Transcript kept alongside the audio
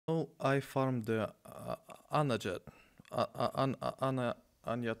Oh, I farmed the Anajet,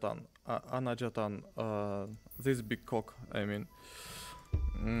 Anajatan, this big cock, I mean.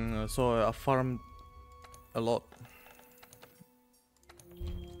 So I farmed a lot.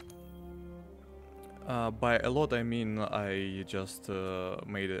 By a lot I mean I just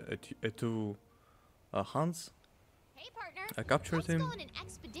made two hunts. Hey partner, I captured let's him, go on an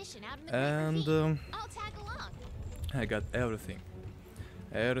expedition out in the and Great Ravine. I'll tag along. I got everything.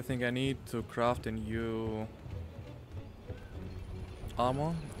 Everything I need to craft a new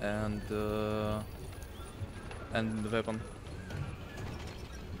armor and weapon.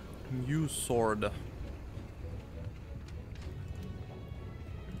 New sword.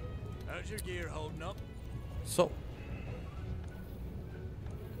 How's your gear holding up? So,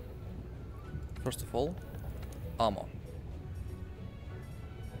 first of all, armor.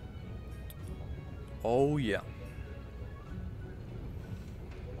 Oh yeah.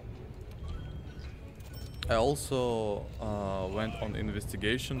 I also went on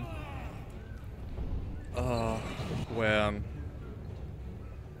investigation where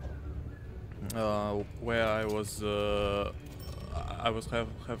I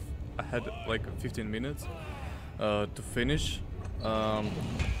had like 15 minutes to finish, and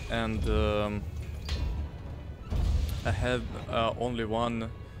I had only one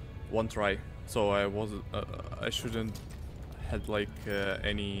try, so I shouldn't had like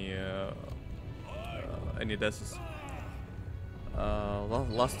any deaths.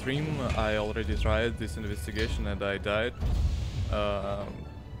 Last stream I already tried this investigation and I died.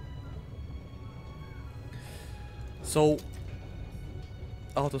 So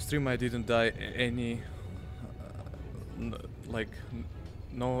out of stream I didn't die any,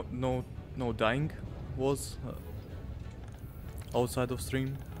 no dying was outside of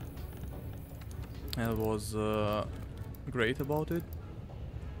stream. I was great about it.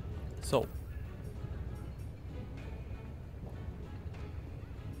 So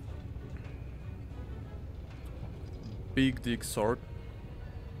big dick sword.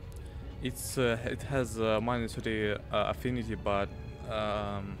 It has minus 30 affinity, but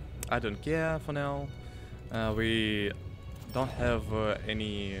I don't care for now. We don't have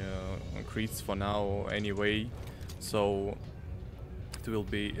any crits for now anyway, so it will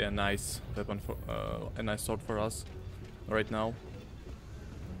be a nice weapon for a nice sword for us right now.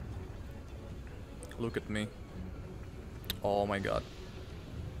 Look at me. Oh my god.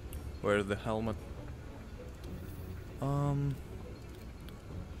 Where's the helmet?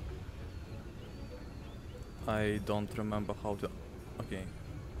 I don't remember how to... Okay,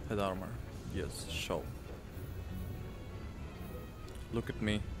 head armor. Yes, show. Look at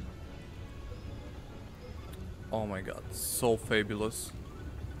me. Oh my god, so fabulous.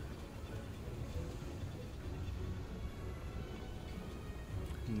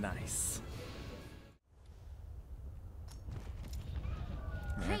 Nice.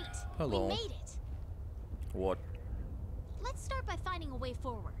 Great. Hello. We made it. What? Let's start by finding a way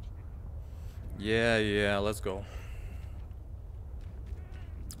forward. Yeah, let's go.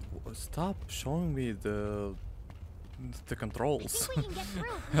 Stop showing me the controls. I think we can get through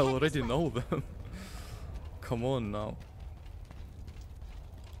if we I head already this know way. them. Come on now.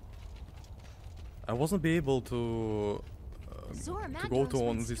 I wasn't be able to Zora go Magdaros to on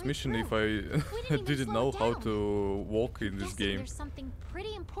went this straight mission through. if I We didn't even didn't slow know it how down. to walk in this Guessing game. there's something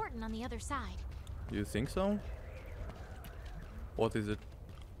pretty important on the other side. You think so? What is it?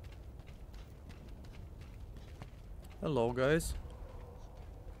 Hello guys.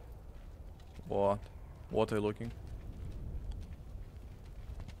 What? What are you looking?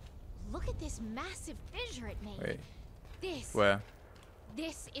 Look at this massive fissure it made. Wait. This. Where?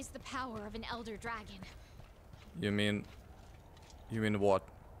 This is the power of an elder dragon. You mean what?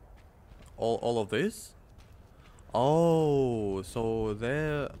 All of this? Oh, so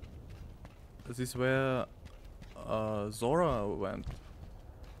there. This is where Zora went.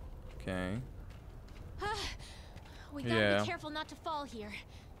 Okay. We gotta Yeah. be careful not to fall here.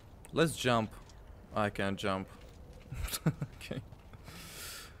 Let's jump. I can't jump. Okay.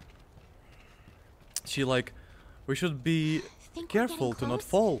 She like, we should be Think we're careful getting to not close?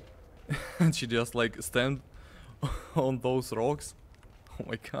 fall. And she just like stand on those rocks. Oh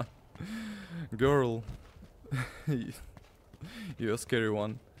my god. Girl. You're a scary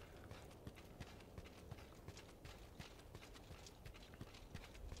one.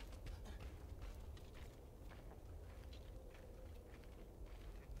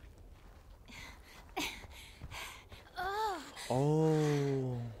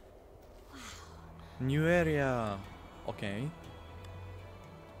 Oh. New area. Okay.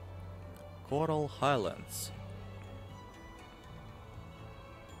 Coral Highlands.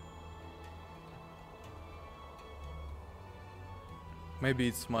 Maybe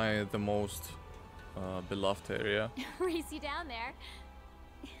it's the most beloved area. Race you down there.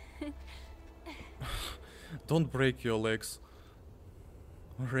 Don't break your legs.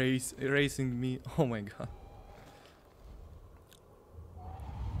 Racing me. Oh my god.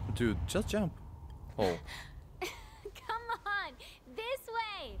 Dude, just jump. Oh. Come on, this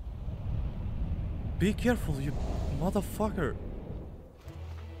way. Be careful, you motherfucker.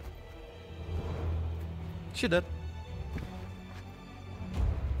 She dead.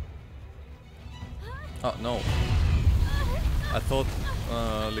 Oh no. I thought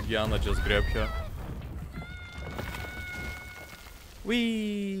Legiana just grabbed her.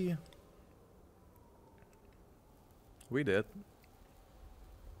 We did.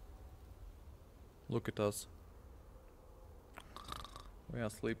 Look at us. We are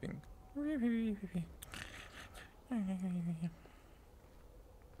sleeping.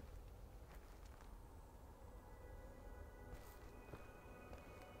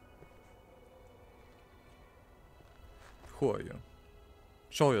 Who are you?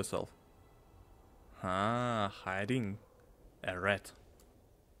 Show yourself. Ah, hiding. A rat.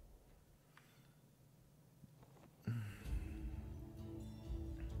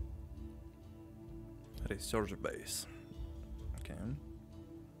 Research base. Okay.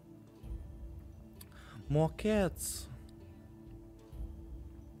 More cats.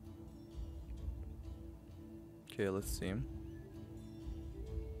 Okay, let's see.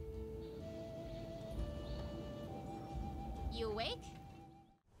 You awake?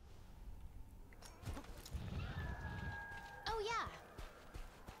 Oh yeah.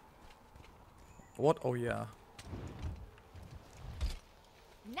 What? Oh yeah.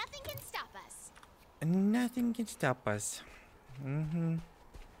 Nothing can stop us. Nothing can stop us.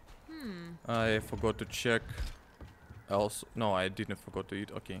 I forgot to check. Also, no, I didn't forgot to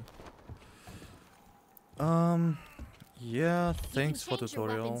eat. Okay. Yeah. Thanks for you can change your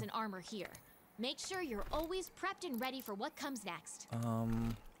tutorial. weapons and armor here. Make sure you're always prepped and ready for what comes next.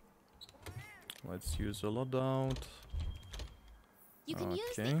 Let's use a loadout. You can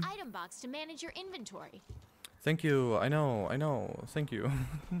use the item box to manage your inventory. Thank you. I know. Thank you.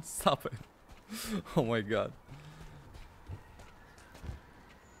 Stop it. Oh my god.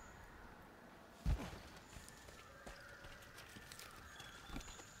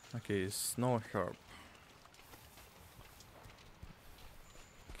 Okay, snow herb.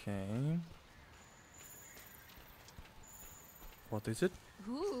 Okay. What is it?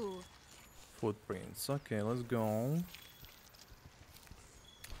 Ooh. Footprints. Okay, let's go.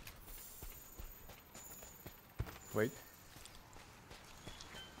 Wait.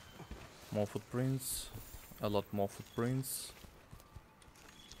 More footprints. A lot more footprints.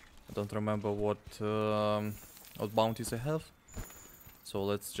 I don't remember what bounties I have. So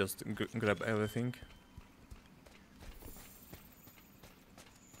let's just grab everything.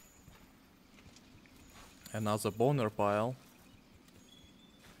 Another boner pile.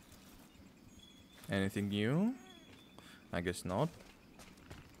 Anything new? I guess not.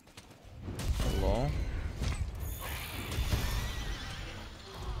 Hello.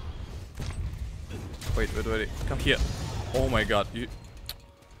 Wait. Come here. Oh my god, you...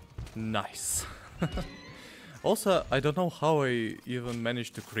 Nice. Also, I don't know how I even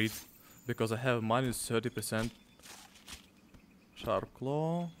managed to crit, because I have minus 30%. Sharp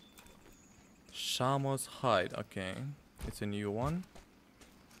Claw. Shaman's Hide, okay. It's a new one.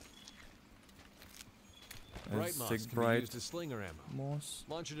 Bright moss can be used as slinger ammo. Moss.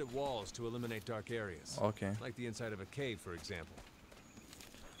 Launch it at walls to eliminate dark areas. Okay. Like the inside of a cave, for example.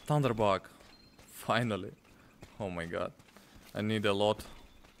 Thunderbug. Finally. Oh my god. I need a lot.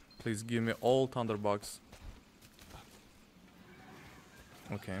 Please give me all Thunderbugs.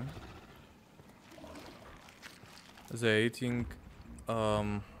 Okay. They're eating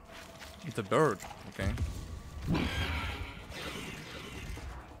the bird. Okay.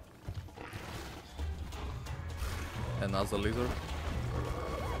 Another lizard.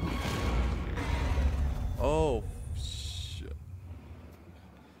 Oh shit.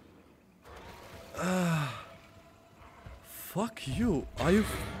 Fuck you. Are you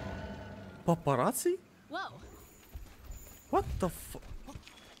paparazzi? Whoa. What the fuck?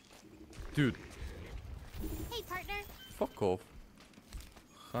 Dude, Hey, partner. fuck off.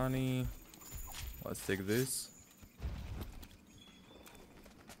 Honey. Let's take this.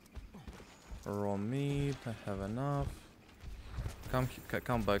 Raw meat. I have enough.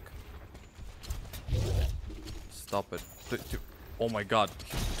 Come back. Stop it. Oh my god.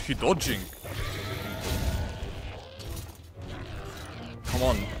 He dodging. Come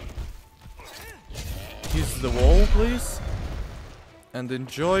on. Kiss the wall, please. And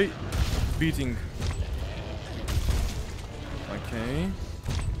enjoy beating. Okay.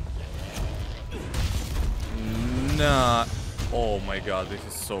 Nah. Oh my god, this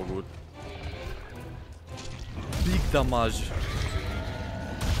is so good. Big damage.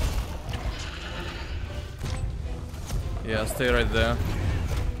 Yeah, stay right there.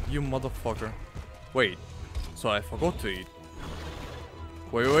 You motherfucker. Wait. So I forgot to eat.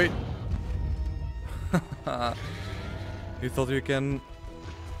 Wait. You thought you can...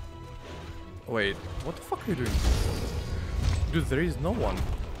 Wait, what the fuck are you doing? Dude, there is no one.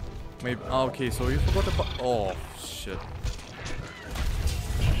 Maybe... Ah, okay, so you forgot about... Oh, shit.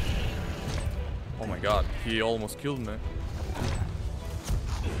 Oh my god, he almost killed me.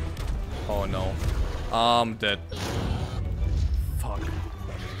 Oh no. I'm dead. Fuck.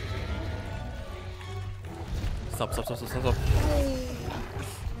 Stop.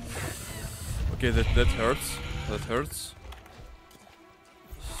 Okay, that hurts. That hurts.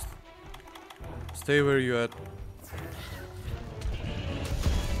 Stay where you at.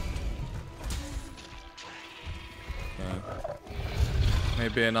 Okay.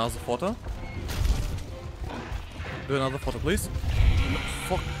 Maybe another photo? Do another photo, please. No,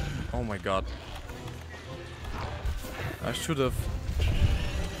 fuck. Oh my god. I should have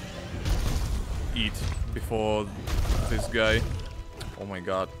eat before this guy. Oh my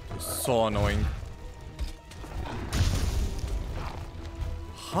god, it's so annoying.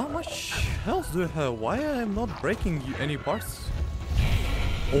 How much health do I have? Why I am not breaking any parts?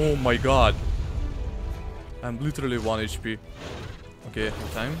 Oh my god. I'm literally 1 HP. Okay,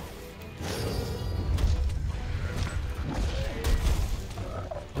 time.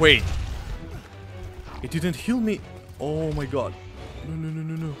 Wait. It didn't heal me. Oh my god.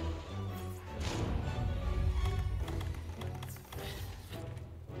 No.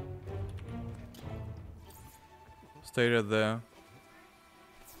 Stay right there.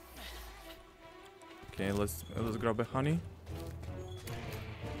 Okay, let's grab a honey.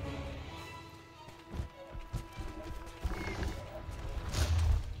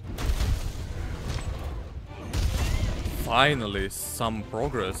 Finally, some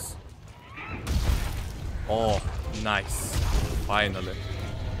progress. Oh, nice. Finally.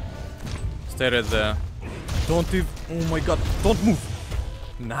 Stay right there. Don't even... Oh my god, don't move.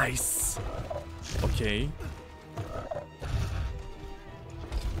 Nice. Okay.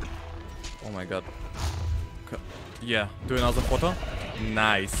 Oh my god. Yeah, do another photo.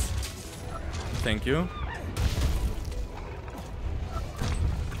 Nice. Thank you.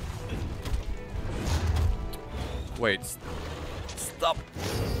 Wait. Stop.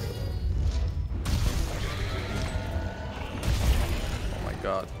 Oh my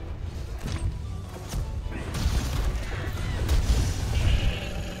god.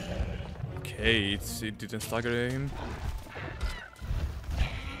 Okay, it didn't stagger him.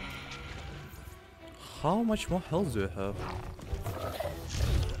 How much more health do I have?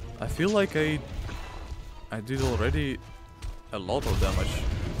 I feel like I did already a lot of damage.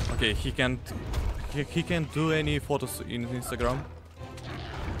 Okay, he can't do any photos in Instagram.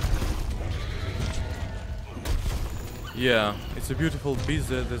 Yeah, it's a beautiful beast,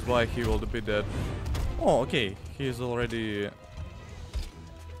 that's why he will be dead. Oh, okay, he is already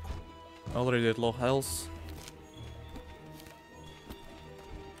at low health.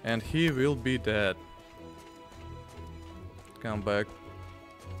 And he will be dead. Come back.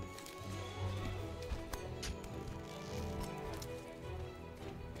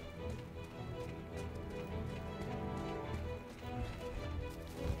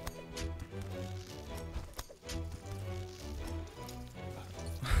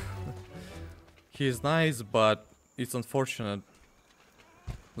 He is nice, but it's unfortunate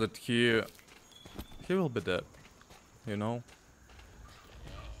that he will be dead, you know?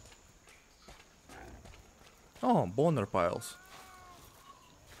 Oh, boner piles.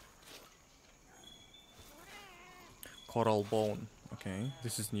 Coral bone. Okay,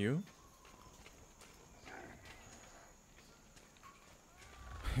 this is new.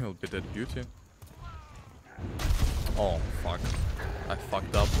 He'll be dead beauty. Oh, fuck. I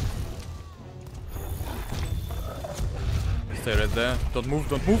fucked up. Stay right there. Don't move,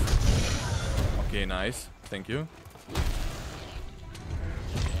 don't move. Okay, nice. Thank you.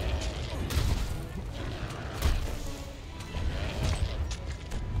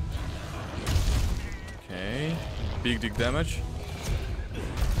 Okay. Big dick damage.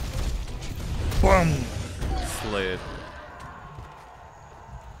 Boom! Slay it.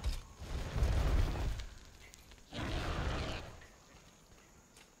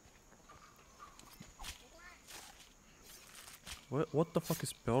 What the fuck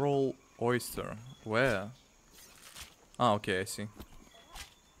is Pearl Oyster? Where? Ah, okay, I see.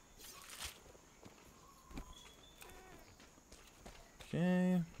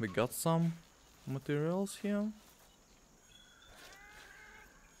 Okay, we got some materials here.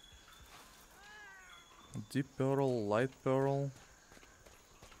 Deep pearl, light pearl.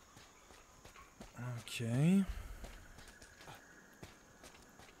 Okay.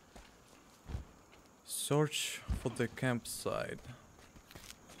 Search for the campsite.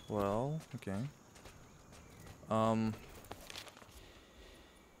 Well, okay.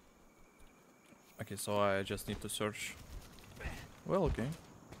 Okay, so I just need to search. Well, okay.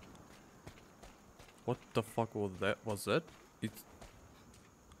 What the fuck was that? Was that? It.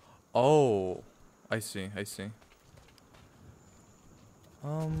 Oh, I see. I see.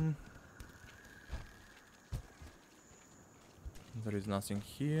 There is nothing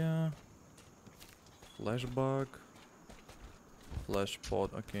here. Flashbug. Flash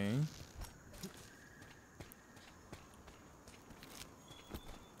pod. Okay.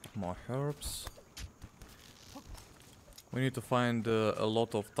 More herbs. We need to find a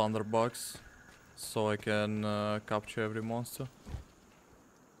lot of thunderbugs so I can capture every monster.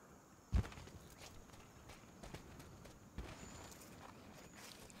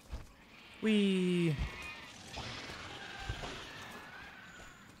 Whee!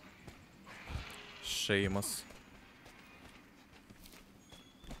 Shamus.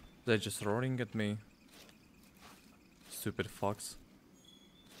 They're just roaring at me. Stupid fucks.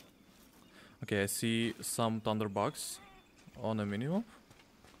 Okay, I see some thunderbugs on a minimap.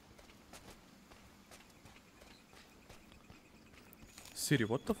 Siri,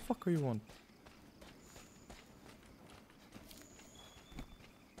 what the fuck are you on?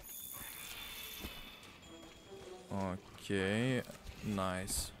 Okay,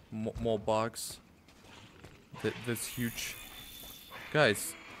 nice. More bugs. That's huge.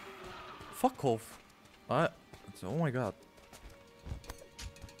 Guys, fuck off. Oh my god.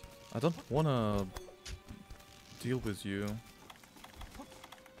 I don't wanna deal with you.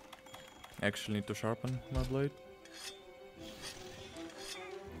 Actually need to sharpen my blade.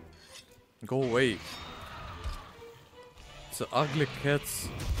 Go away. It's the ugly cats.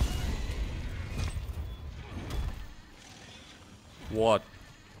 What?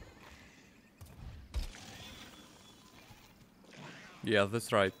 Yeah,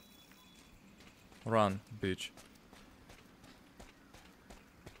 that's right. Run, bitch.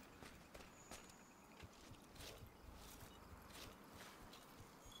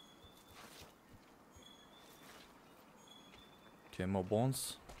 Okay, more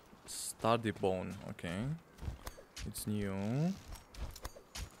bones. Sturdy bone, okay. It's new.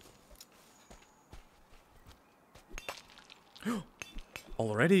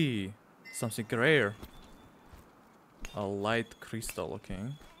 Already! Something rare. A light crystal,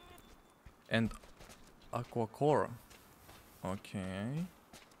 okay. And aqua core. Okay.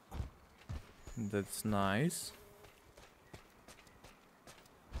 That's nice.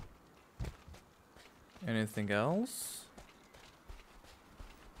 Anything else?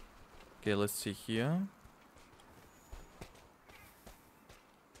 Okay, let's see here.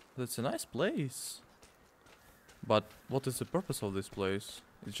 That's a nice place. But what is the purpose of this place?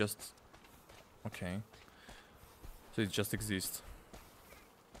 It's just... Okay. So it just exists.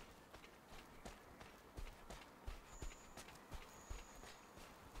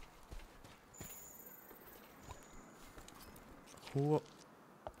 Who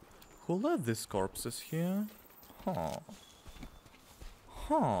left these corpses here? Huh.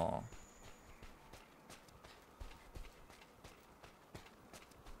 Huh.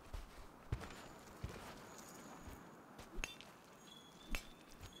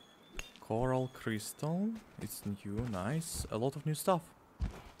 Coral crystal. It's new, nice. A lot of new stuff.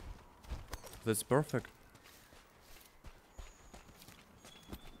 That's perfect.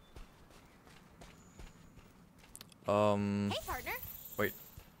 Hey, partner. Wait.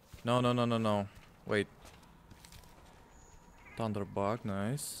 No. Wait. Thunderbug,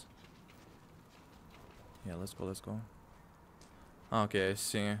 nice. Yeah, let's go. Okay, I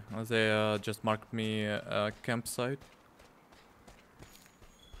see. They just marked me a campsite.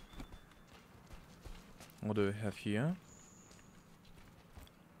 What do we have here?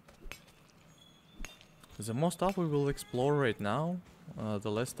 The more stuff we will explore right now, the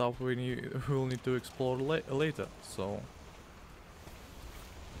less stuff we will need to explore later. So,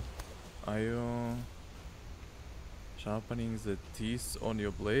 are you sharpening the teeth on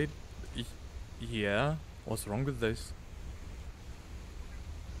your blade? Yeah. What's wrong with this?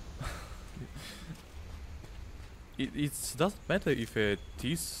 It doesn't matter if a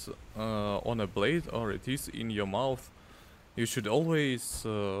teeth on a blade or a teeth in your mouth. You should always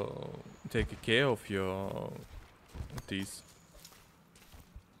take care of your teeth.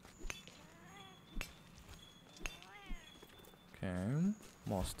 Okay.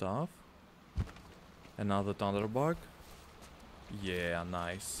 More stuff. Another thunderbug. Yeah,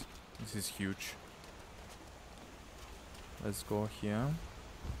 nice. This is huge. Let's go here.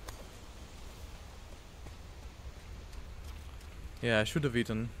 Yeah, I should have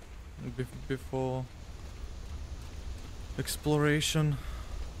eaten before exploration.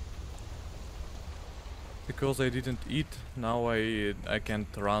 Because I didn't eat, now I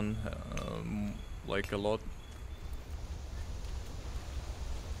can't run like a lot.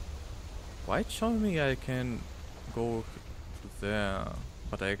 Why it showing me I can go there,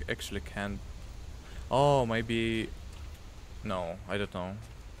 but I actually can't? Oh, maybe... No, I don't know.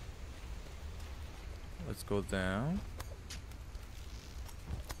 Let's go there.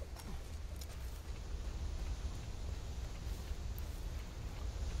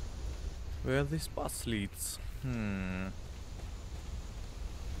 Where this bus leads?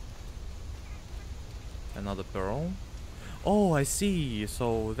 Another pearl. Oh, I see.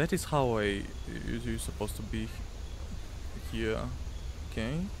 So that is how you're supposed to be here.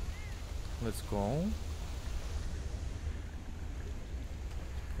 Okay. Let's go.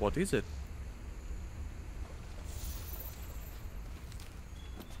 What is it?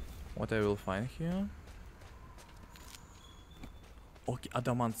 What I will find here? Okay,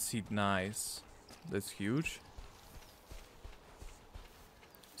 adamant seed, nice. That's huge.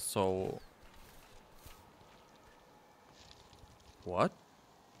 So... What?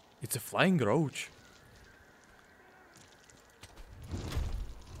 It's a flying roach.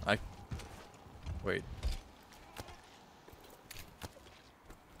 Wait.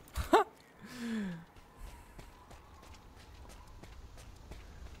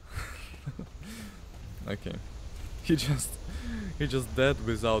 Okay. He just dead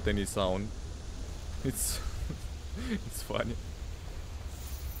without any sound. It's it's funny.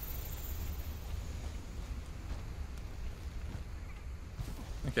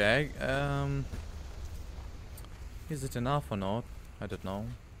 Okay, is it enough or not? I don't know.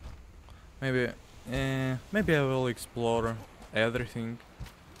 Maybe I will explore everything,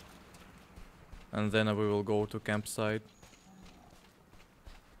 and then we will go to campsite.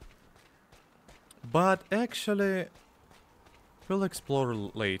 But actually, we'll explore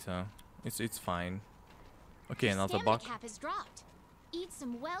later. It's fine. Okay, another bug. Cap is dropped. Eat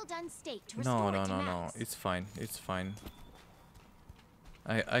some well-done steak to No, restore no, it to no, no. max. It's fine. It's fine.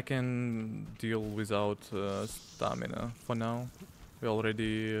 I can deal without stamina for now. We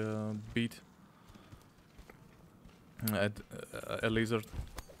already beat a lizard.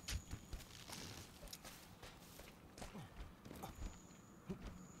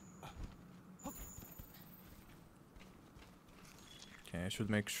 Okay, I should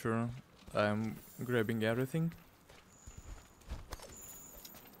make sure I'm grabbing everything.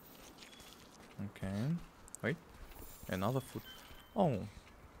 Okay, wait, another foot. Oh,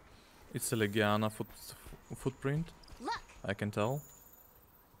 it's a Legiana footprint. Look. I can tell.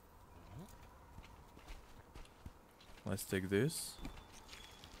 Let's take this.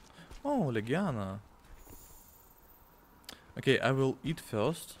 Oh, Legiana. Okay, I will eat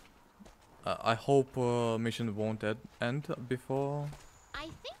first. I hope mission won't end before. I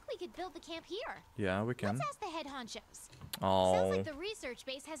think we could build the camp here. Yeah, we can. Let's ask the head honchos. Oh. Sounds like the research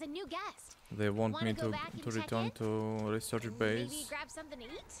base has a new guest. They want Wanna me go to back and check return in? to research base. Maybe grab something to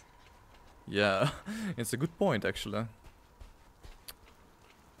eat? Yeah, it's a good point actually.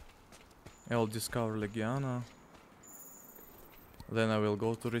 I'll discover Legiana. Then I will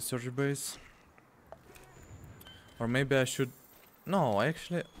go to research base. Or maybe I should... No,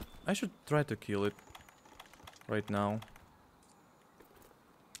 actually, I should try to kill it right now.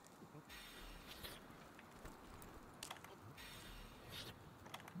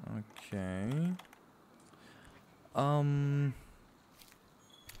 Okay.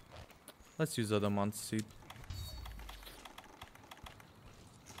 Let's use adamant seed.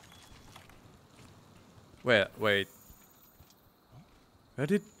 Wait. Where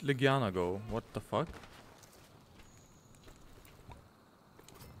did Legiana go? What the fuck?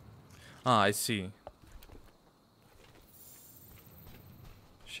 Ah, I see.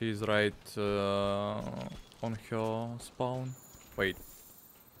 She's right on her spawn. Wait.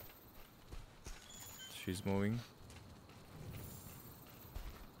 She's moving.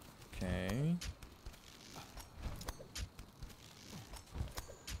 Okay.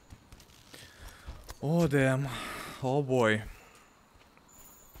 Oh damn. Oh boy.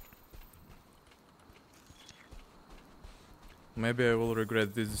 Maybe I will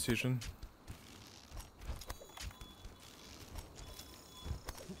regret this decision.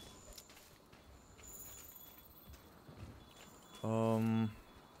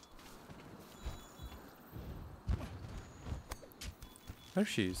 There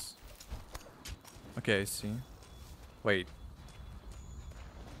she is. Okay, I see. Wait.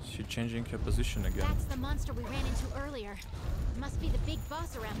 She changing her position again. That's the monster we ran into earlier. It must be the big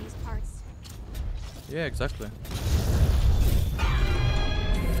boss around these parts. Yeah, exactly.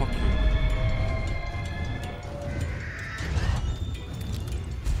 Fuck you.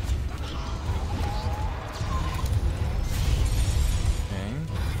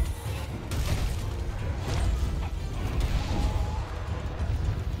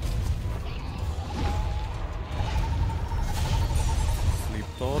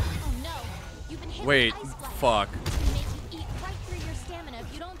 Wait, fuck. It can make you eat right through your stamina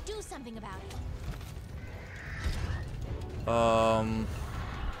if you don't do something about it.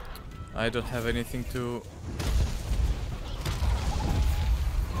 I don't have anything to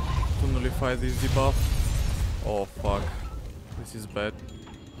nullify this debuff. Oh fuck, this is bad.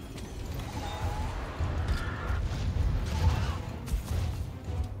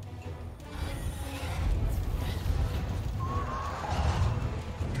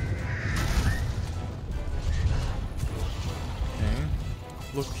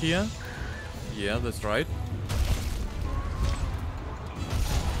 Look here. Yeah, that's right.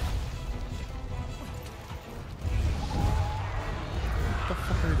 What the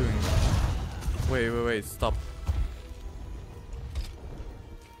fuck are you doing? Wait, stop.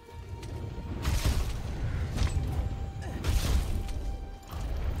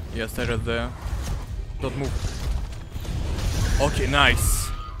 Yeah, stay right there. Don't move. Okay, nice.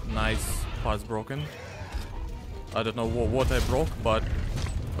 Nice. Parts broken. I don't know what I broke, but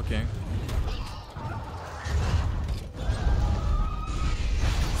okay.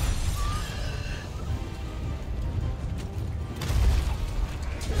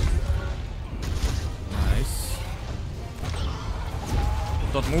 Nice.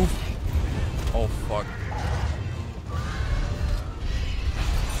 Don't move. Oh fuck.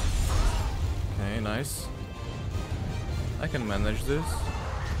 Okay, nice. I can manage this.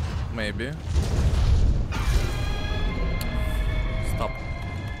 Maybe. Stop.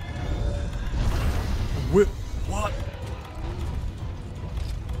 What?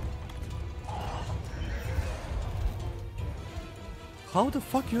 How the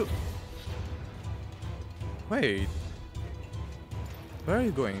fuck you... Wait. Where are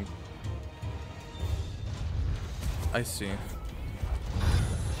you going? I see.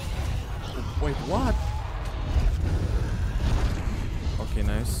 Wait, what? Okay,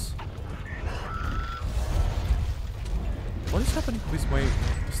 nice. What is happening with my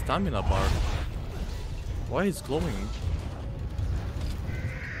stamina bar? Why is it glowing?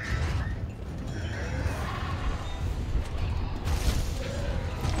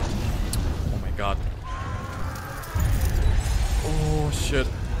 Oh my god. Oh shit.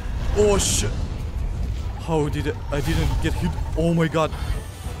 Oh shit. How did it? I didn't get hit. Oh my god.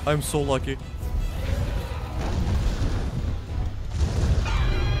 I'm so lucky.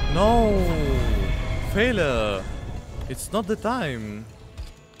 No. Failure. It's not the time.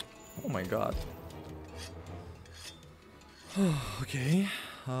 Oh my god. Okay.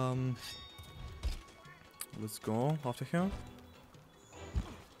 Let's go after him.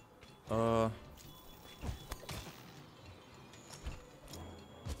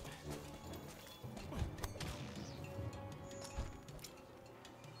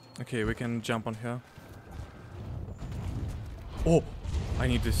 Okay, we can jump on her. Oh, I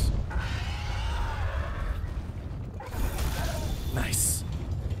need this. Nice.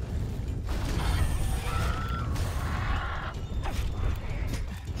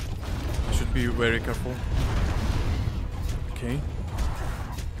 I should be very careful. Okay.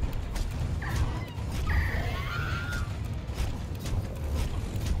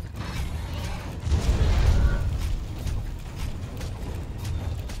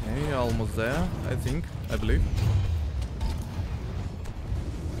 Okay, almost there, I think, I believe.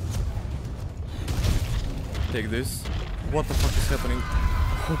 Take this. What the fuck is happening?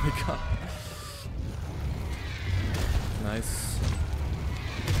 Oh my god. Nice.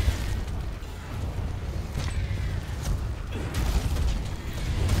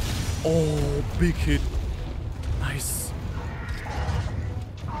 Oh, big hit. Nice.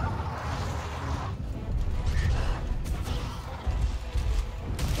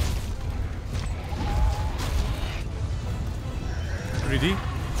 Greedy?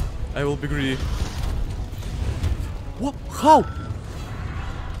 I will be greedy. What? How?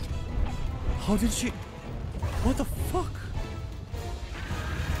 How did she... What the fuck?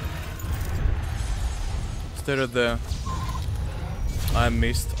 Stay right there. I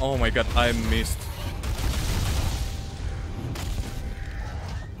missed. Oh my god, I missed.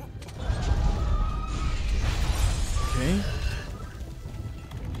 Okay.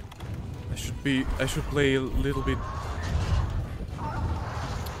 should play a little bit.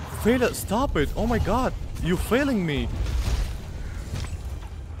 Failure, stop it! Oh my god, you failing me!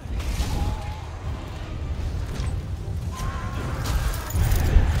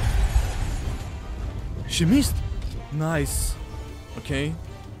 She missed! Nice. Okay.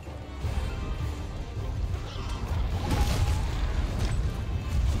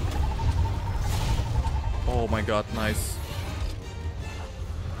 Oh my god, nice.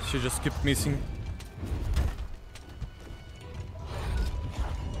 She just kept missing.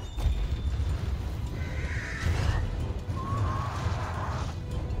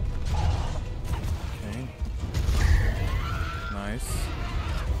 Okay. Nice.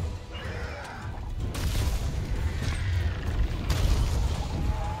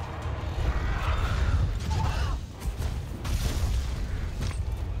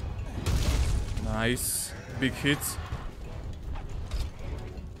 Nice. Big hits.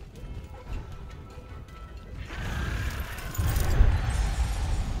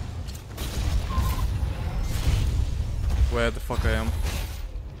 Where the fuck I am?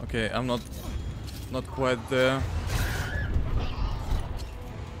 Okay, I'm not quite there.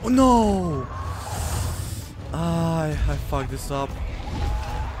 Oh no! I fucked this up.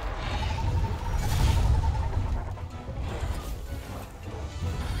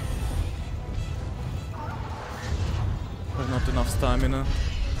 Have not enough stamina.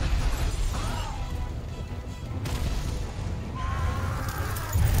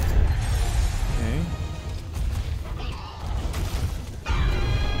 Okay.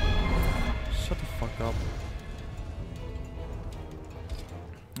 Shut the fuck up.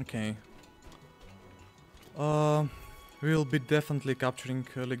 Okay. We'll be definitely capturing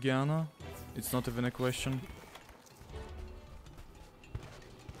Legiana. It's not even a question.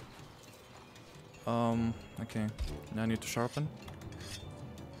 Okay. Now I need to sharpen.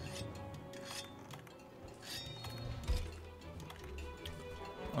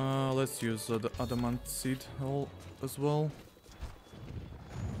 Let's use the adamant seed as well.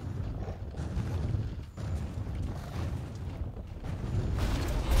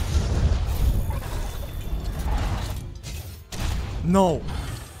 No!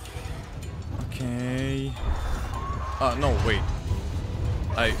 Okay. No, wait.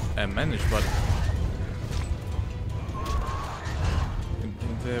 I managed, but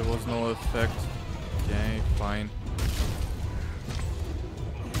there was no effect. Okay, fine.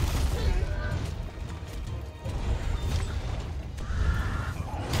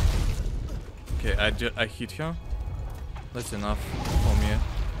 Okay, I hit her. That's enough for me.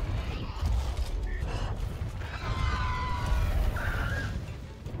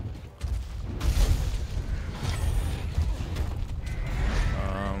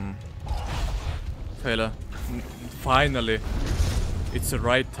 Failure. Finally. It's the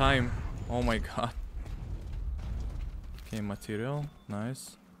right time. Oh my god. Okay, material.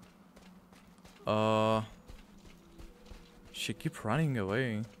 Nice. She keep running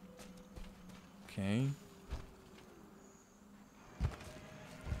away. Okay.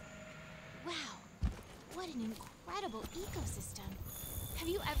 Wow. What an incredible ecosystem. Have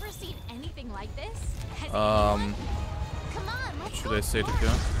you ever seen anything like this? Has anyone? Come on, let's should go I say it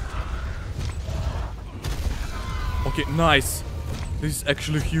explore. here? Okay, nice. This is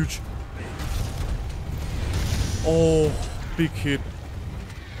actually huge. Oh, big hit.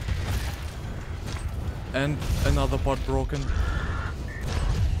 And another part broken.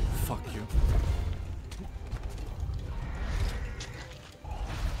 Fuck you.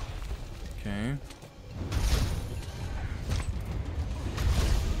 Okay.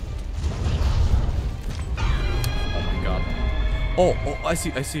 Oh my god. Oh, I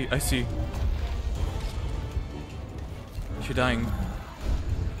see. She dying.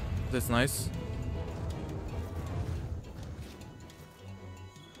 That's nice.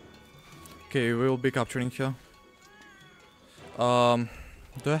 Okay, we will be capturing her.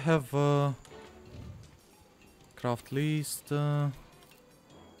 Do I have craft list? I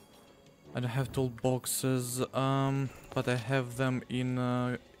don't have toolboxes, but I have them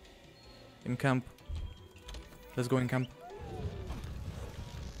in camp. Let's go in camp.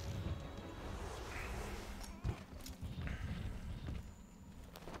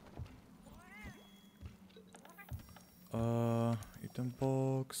 Item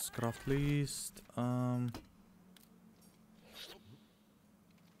box, craft list. I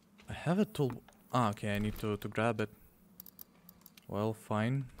have a tool. Ah, okay. I need to grab it. Well,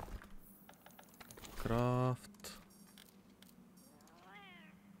 fine. Craft.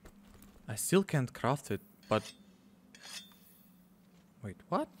 I still can't craft it, but wait,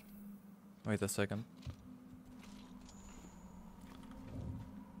 what? Wait a second.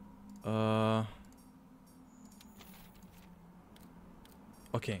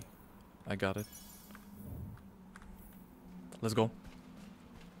 Okay, I got it. Let's go.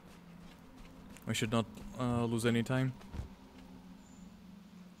 We should not lose any time.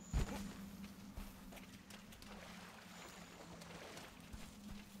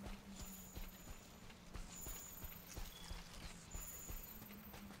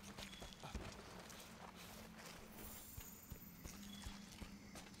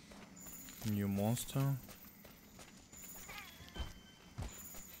 New monster.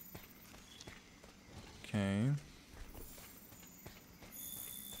 Okay.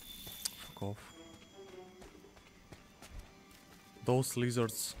 Fuck off. Those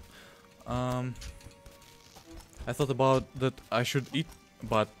lizards. I thought about that I should eat,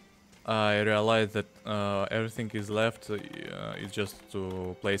 but I realized that everything is left is just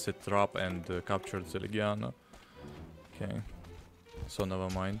to place a trap and capture the Legiana. Okay. So never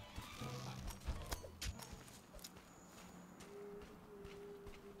mind.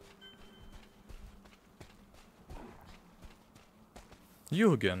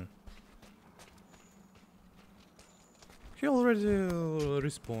 You again. He already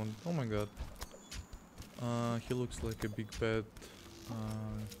respawned. Oh my god. He looks like a big bad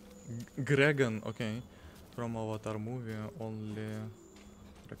Gregan, okay. From Avatar movie, only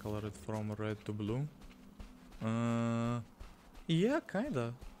recolored from red to blue. Yeah,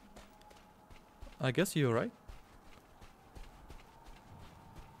 kinda. I guess you're right.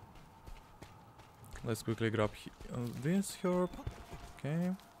 Let's quickly grab this herb.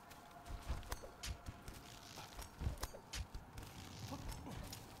 Okay.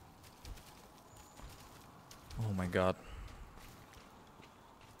 Oh my god.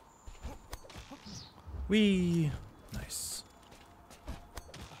 Wee! Nice.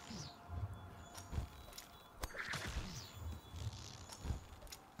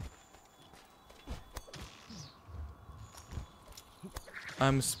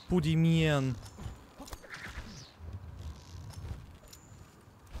 I'm Spoodie-Man.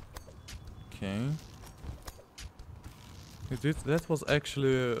 Okay. That was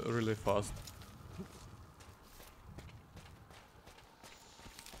actually really fast.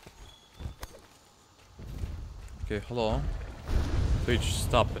 Okay, hello. Twitch,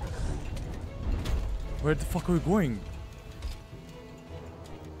 stop it. Where the fuck are we going?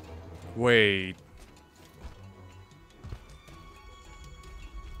 Wait.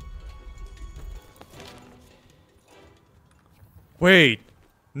 Wait.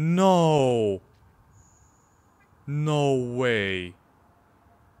 No. No way.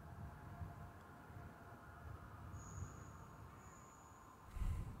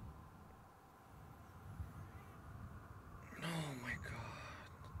 Oh my god.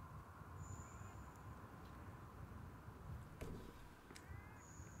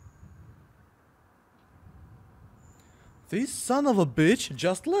 This son of a bitch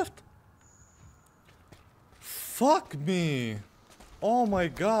just left. Fuck me. Oh my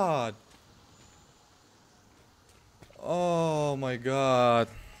god. Oh my god.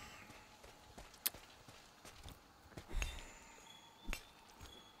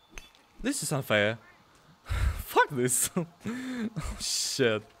 This is unfair. Fuck this. Oh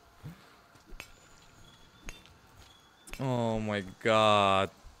shit. Oh my god.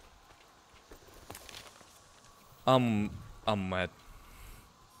 I'm mad.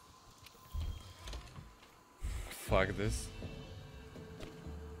 Fuck this.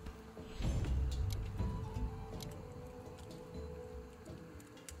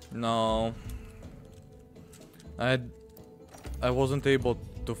 No. I wasn't able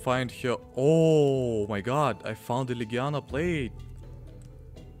to find her. Oh my god, I found the Legiana plate.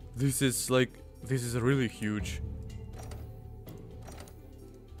 This is really huge.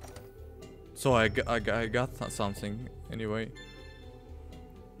 So I got something anyway.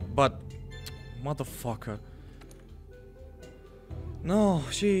 But motherfucker. No,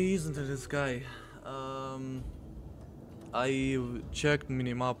 she isn't in the sky. I checked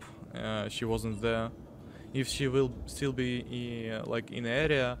minimap. She wasn't there. If she will still be like in the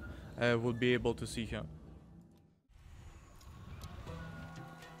area, I would be able to see her.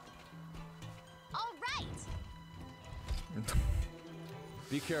 All right.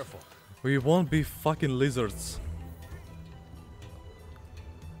 Be careful. We won't be fucking lizards.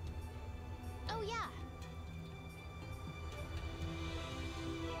 Oh yeah.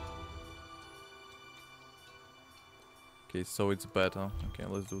 Okay, so it's better. Okay,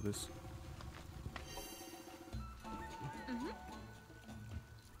 let's do this.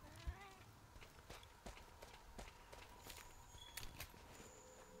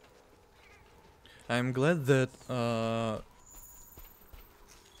 I'm glad that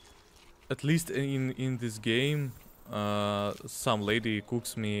at least in this game, some lady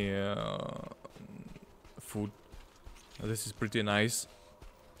cooks me food. This is pretty nice.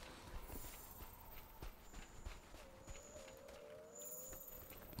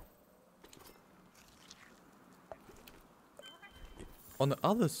 On the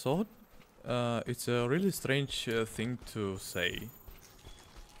other side, it's a really strange thing to say.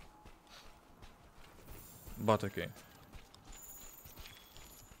 But okay.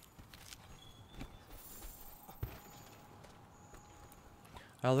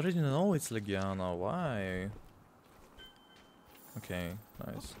 I already know it's Legiana. Why? Okay,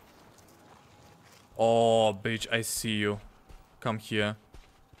 nice. Oh, bitch, I see you. Come here.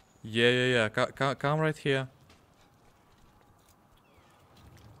 Yeah. Come right here.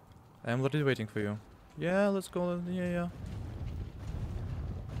 I'm already waiting for you. Yeah, let's go. Yeah.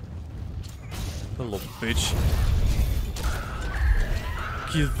 Hello, bitch.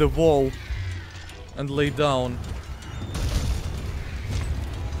 Kiss the wall and lay down.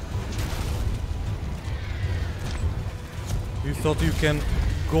 You thought you can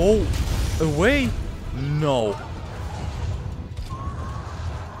go away? No.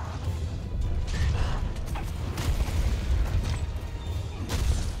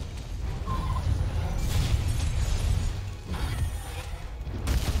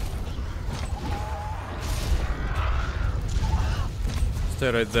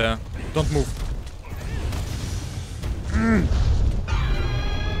 Stay right there. Don't move.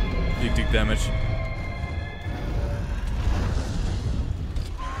 Big damage.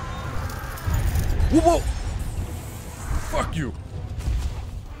 Whoa! Fuck you!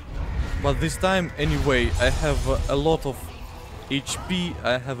 But this time, anyway, I have a lot of HP.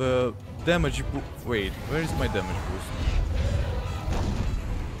 I have a damage boost. Wait, where is my damage boost?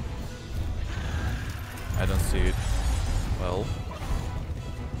 I don't see it. Well.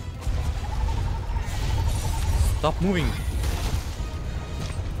 Stop moving!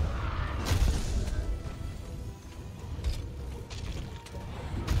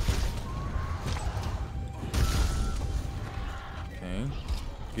 Okay.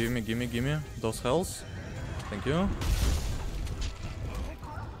 Give me those healths. Thank you.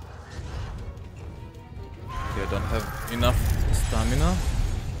 Okay, I don't have enough stamina.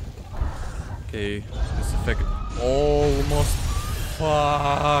 Okay, this effect almost.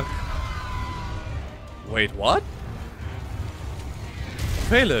 Fuck. Wait, what?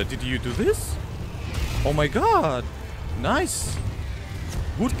 Taylor, did you do this? Oh my god! Nice!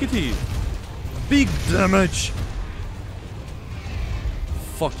 Good kitty! Big damage!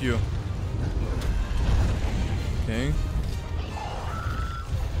 Fuck you. Okay.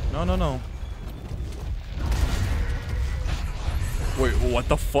 No. Wait, what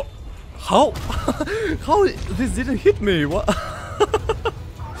the fuck? How? How? This didn't hit me? What?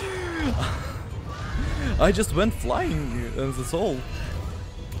 I just went flying and that's all.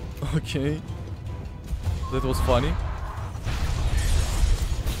 Okay. That was funny.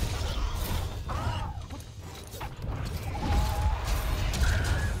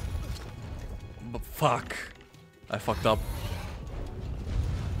 But fuck. I fucked up.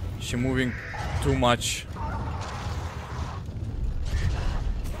 She moving too much.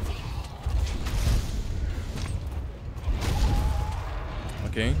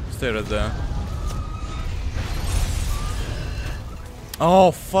 Okay, stay right there.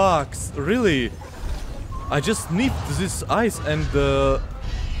 Oh fuck, really? I just need this ice and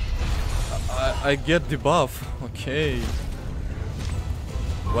I get the buff. Okay.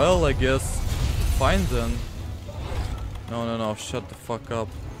 Well, I guess fine then. No, shut the fuck up.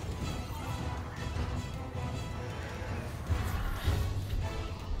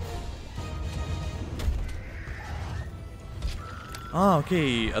 Ah,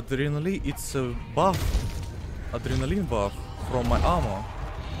 okay, adrenaline, it's a buff. Adrenaline buff from my armor.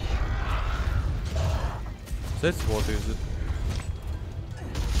 That's what is it?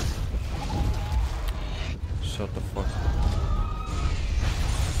 Shut the fuck.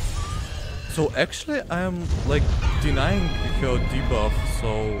 So actually I am like denying her debuff,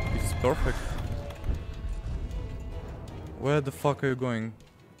 so it's perfect. Where the fuck are you going?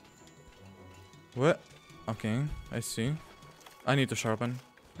 Where? Okay, I see. I need to sharpen.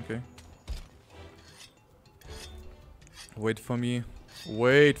 Okay. Wait for me.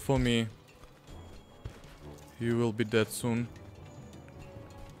 Wait for me. You will be dead soon.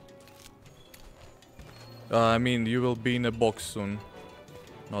 I mean, you will be in a box soon.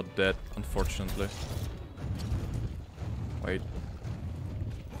 Not dead, unfortunately. Wait.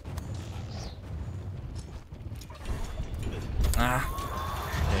 Ah!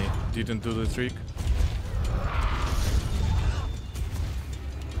 Okay, didn't do the trick.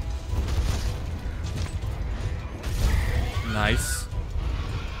 Nice.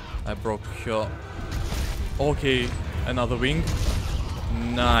 I broke her. Okay, another wing.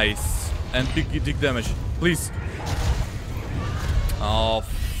 Nice. And big damage. Please. Oh,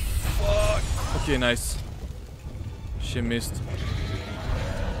 fuck. Okay, nice. She missed.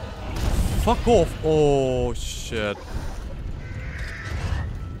 Fuck off. Oh, shit.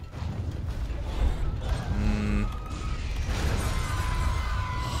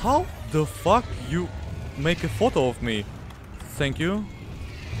 How the fuck you make a photo of me? Thank you.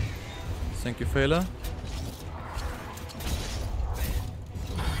 Thank you, Fela.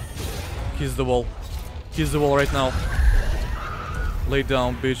 Kiss the wall. Kiss the wall right now. Lay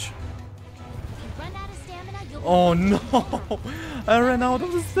down, bitch. Oh no! I ran out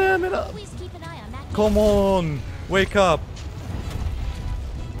of the stamina. Come on, wake up.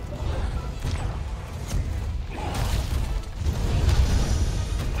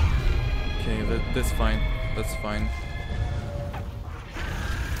 Okay, that's fine. That's fine.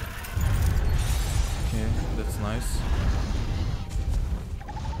 Okay, that's nice.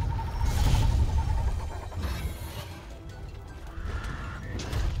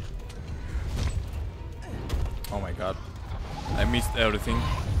 Oh my god. I missed everything.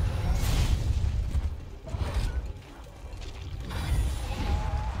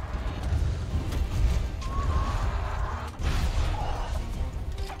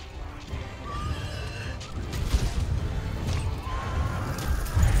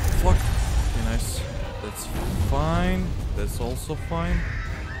 Fuck. Okay, nice. That's fine. That's also fine.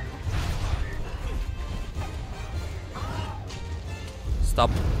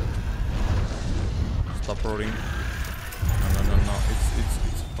 Stop. Stop rolling. No.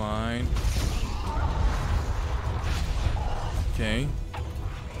 It's fine. Okay.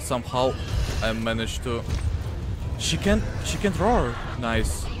 Somehow I managed to. She can't roar.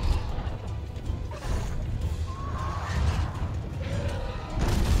 Nice.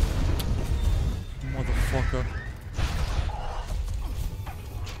 Motherfucker.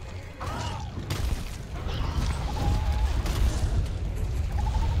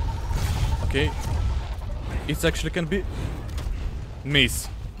 Okay. It actually can be miss.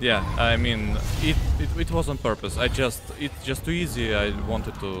 Yeah, I mean it was on purpose. It's just too easy. I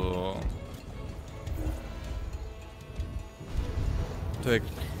wanted to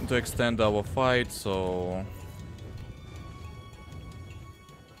extend our fight, so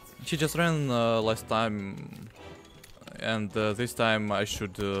she just ran last time, and this time I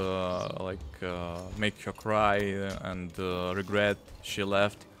should make her cry and regret she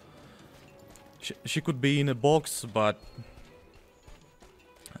left. She could be in a box, but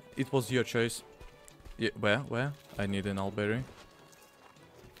it was your choice. Yeah, where? I need an Alberry.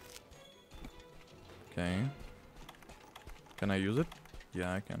 Okay. Can I use it?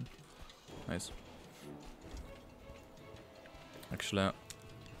 Yeah, I can. Nice. Actually,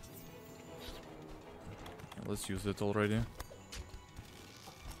 let's use it already.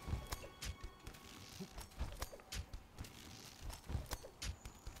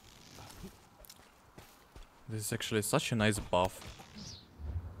 This is actually such a nice buff.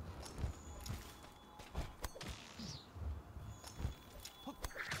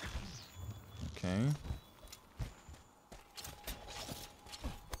 Okay.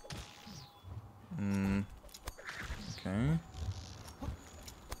 Okay.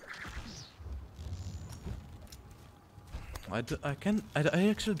 I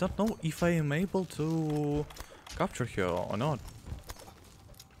actually don't know if I am able to capture her or not.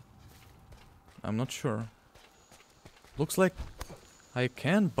 I'm not sure. Looks like I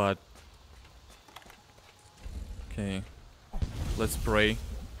can, but okay. Let's pray.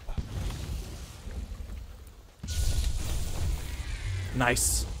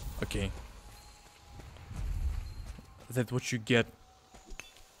 Nice. Okay. That's what you get.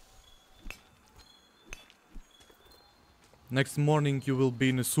 Next morning you will be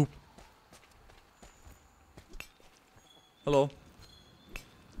in a soup. Hello.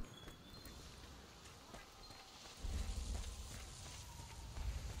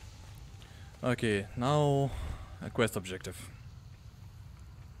 Okay, now a quest objective.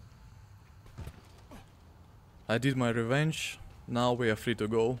 I did my revenge. Now we are free to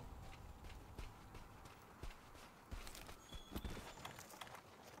go.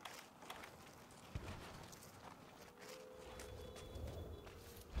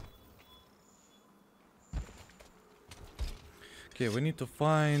 Okay, we need to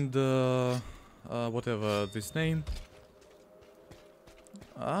find whatever this name.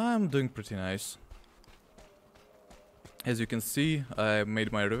 I'm doing pretty nice. As you can see, I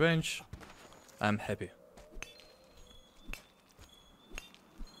made my revenge. I'm happy.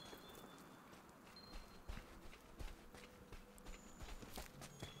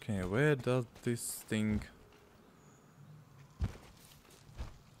 Okay, where does this thing...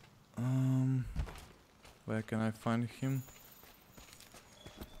 Where can I find him?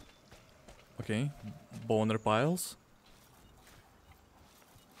 Okay, boner piles.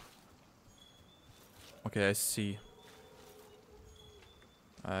 Okay, I see.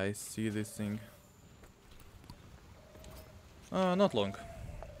 I see this thing. Not long.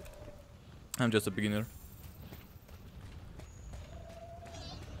 I'm just a beginner.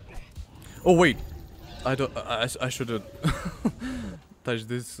 Oh wait, I don't. I shouldn't touch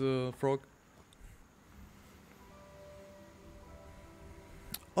this frog.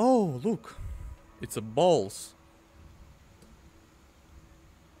 Oh look, it's a balls.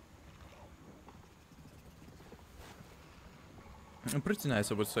 Pretty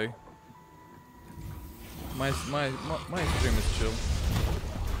nice, I would say. My stream is chill.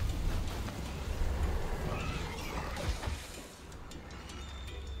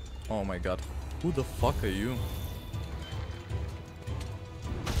 Oh my god, who the fuck are you?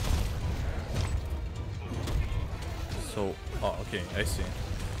 So, oh, okay, I see.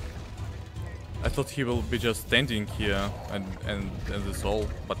 I thought he will be just standing here and that's all,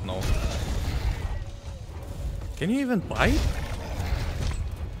 but no. Can you even bite?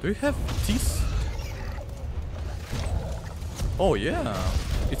 Do you have teeth? Oh yeah,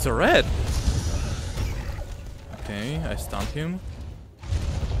 it's a red. Okay, I stunned him.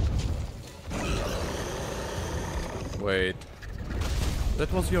 Wait,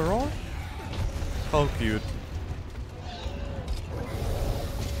 that was your roar? How cute.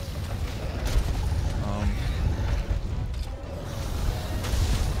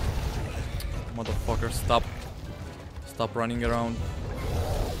 Motherfucker, stop running around.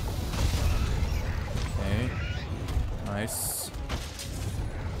 Okay, nice.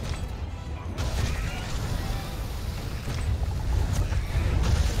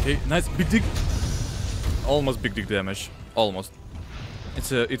 Okay, nice big dig. Almost big dig damage. Almost.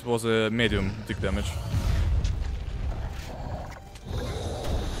 It was a medium dig damage.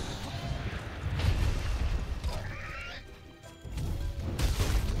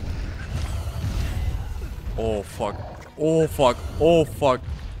 Oh fuck. Oh fuck. Oh fuck.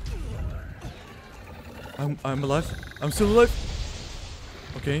 I'm alive. I'm still alive.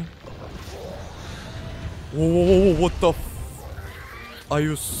 Okay. Whoa, whoa, whoa, what the f... Are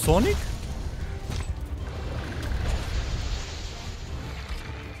you Sonic?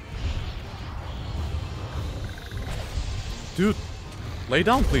 Dude, lay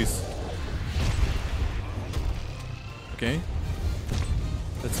down please. Okay.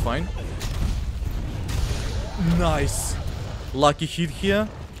 That's fine. Nice. Lucky hit here,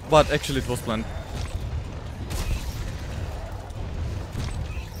 but actually it was planned.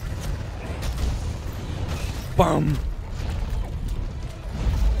 Bam.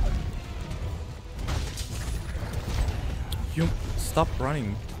 You stop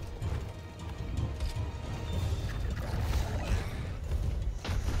running.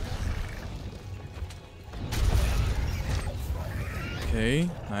 Okay,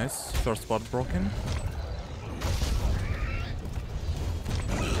 nice. First part broken.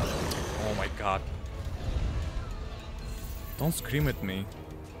 Oh my god. Don't scream at me.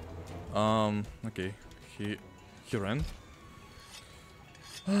 Okay. He ran.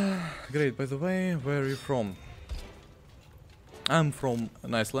 Great, by the way, where are you from? I'm from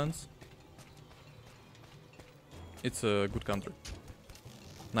Nicelands. It's a good country.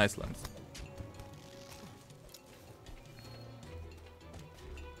 Nicelands.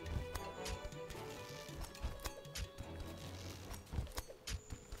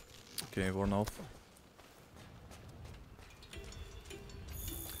 Okay, worn off.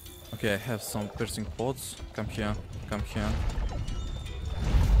 Okay, I have some piercing pods. Come here, come here.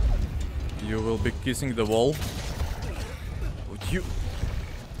 You will be kissing the wall. You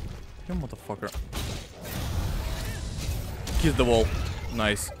motherfucker. Kiss the wall.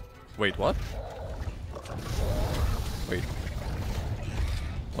 Nice. Wait, what? Wait.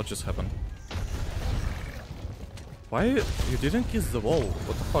 What just happened? Why you didn't kiss the wall?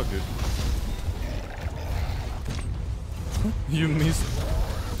 What the fuck, dude? You missed.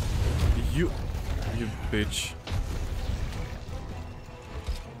 You bitch.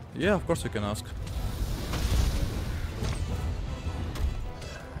 Yeah, of course you can ask.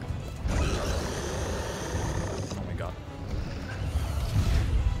 Oh my god.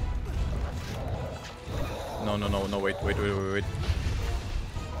 No, wait.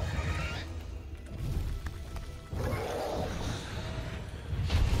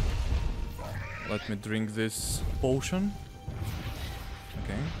 Let me drink this potion.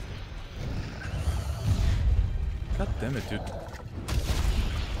 Okay. God damn it, dude.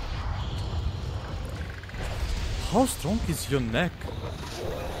 How strong is your neck?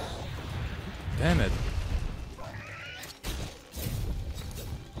 Damn it.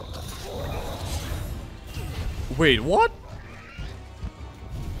 Wait, what?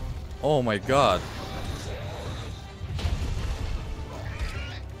 Oh my god.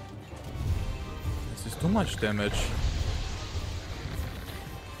 This is too much damage.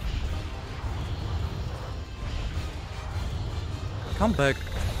 Come back.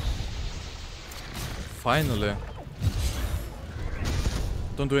 Finally.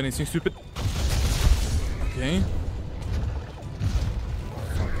 Don't do anything stupid. Okay.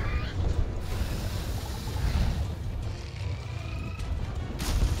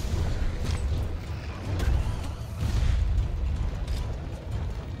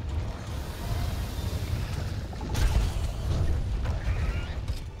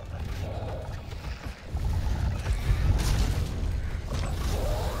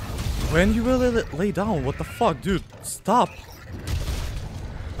 When you will lay down, what the fuck, dude? Stop!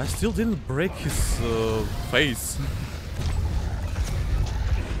 I still didn't break his face.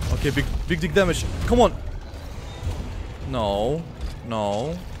 Okay, big dick damage. Come on! No.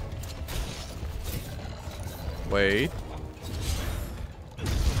 No. Wait.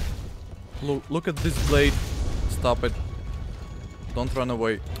 Look at this blade. Stop it. Don't run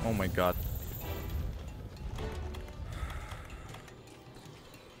away. Oh my god.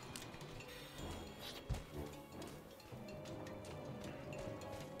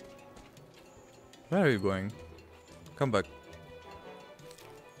 Where are you going? Come back.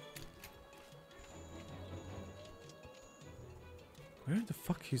 Where the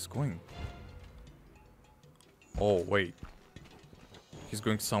fuck he's going? Oh, wait. He's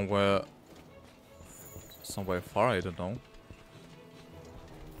going somewhere far, I don't know.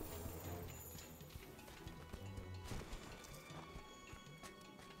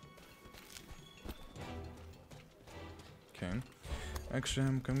 Okay. Actually,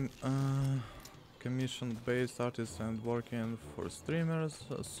 I'm commission-based artist and working for streamers,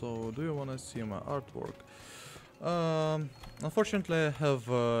 so do you wanna see my artwork? Unfortunately, I have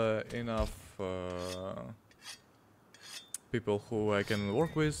enough people who I can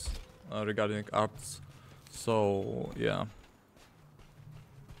work with regarding arts, so yeah.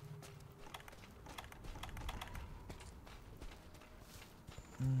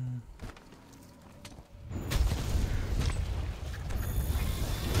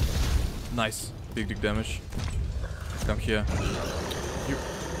 Nice. Big damage. Come here. You.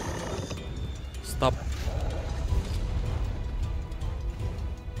 Stop.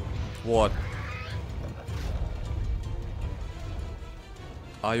 What?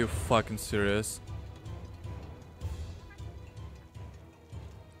 Are you fucking serious?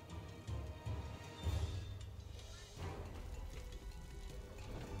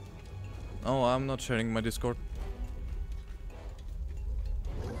 Oh, I'm not sharing my Discord.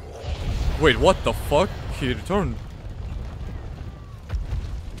 Wait, what the fuck? He returned.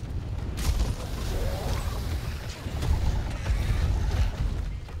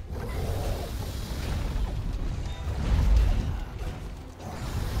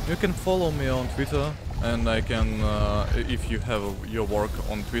 You can follow me on Twitter, and I can, if you have your work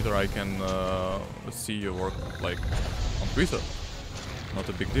on Twitter, I can see your work, like, on Twitter. Not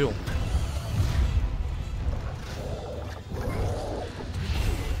a big deal.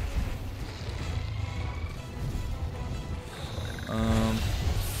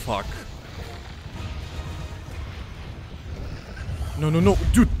 Fuck. No,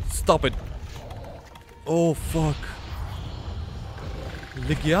 dude, stop it. Oh, fuck.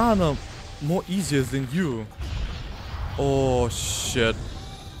 Legiana, more easier than you. Oh, shit.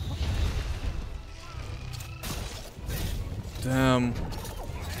 Damn.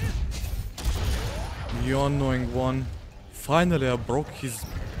 You annoying one. Finally, I broke his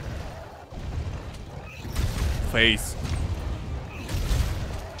face.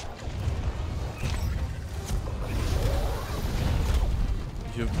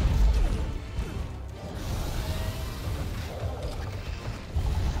 You.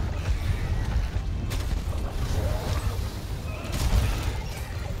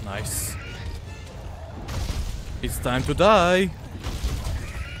 Nice. It's time to die.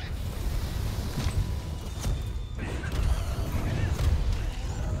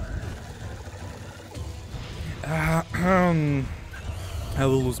 I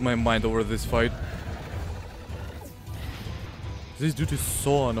will lose my mind over this fight. This dude is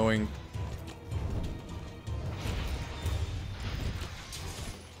so annoying.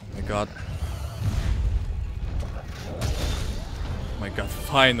 Oh my god. Oh my god,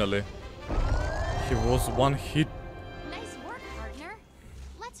 finally. He was one hit. Nice work, partner.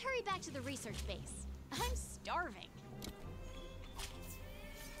 Let's hurry back to the research base. I'm starving.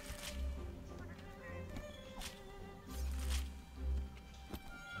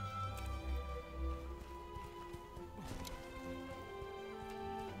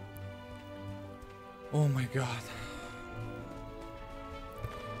 Oh my god.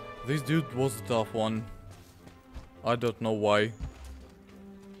 This dude was a tough one. I don't know why.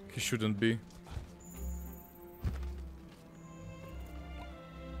 He shouldn't be.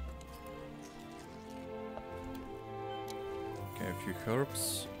 Okay, a few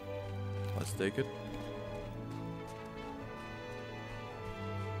herbs. Let's take it.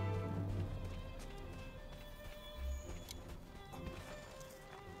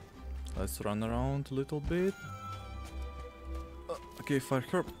 Let's run around a little bit. Okay, fire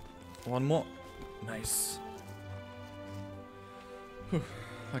herb. One more. Nice. Whew.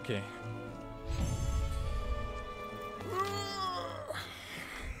 Okay.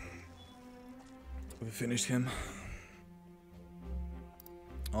 We finished him.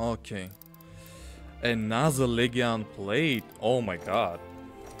 Okay. Another Legion plate. Oh my god.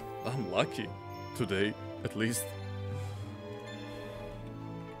 I'm lucky. Today, at least.